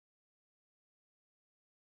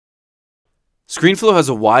ScreenFlow has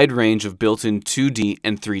a wide range of built-in 2D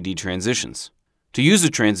and 3D transitions. To use a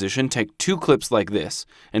transition, take two clips like this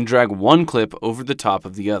and drag one clip over the top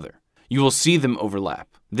of the other. You will see them overlap.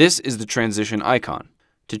 This is the transition icon.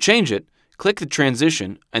 To change it, click the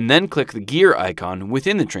transition and then click the gear icon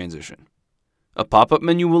within the transition. A pop-up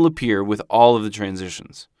menu will appear with all of the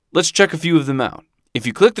transitions. Let's check a few of them out. If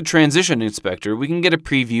you click the transition inspector, we can get a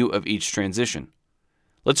preview of each transition.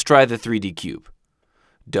 Let's try the 3D cube.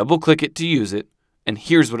 Double-click it to use it, and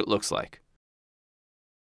here's what it looks like.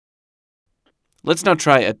 Let's now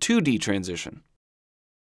try a 2D transition.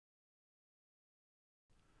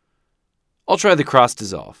 I'll try the cross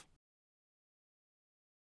dissolve.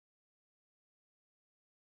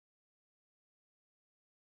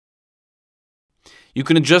 You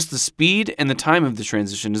can adjust the speed and the time of the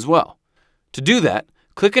transition as well. To do that,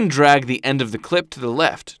 click and drag the end of the clip to the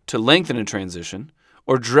left to lengthen a transition,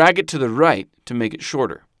 or drag it to the right to make it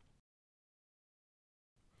shorter.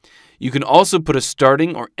 You can also put a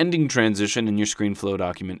starting or ending transition in your ScreenFlow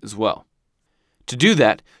document as well. To do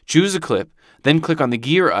that, choose a clip, then click on the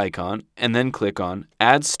gear icon, and then click on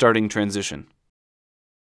Add Starting Transition.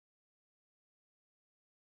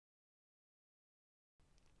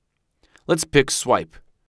 Let's pick Swipe.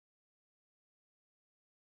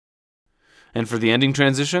 And for the ending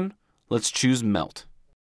transition, let's choose Melt.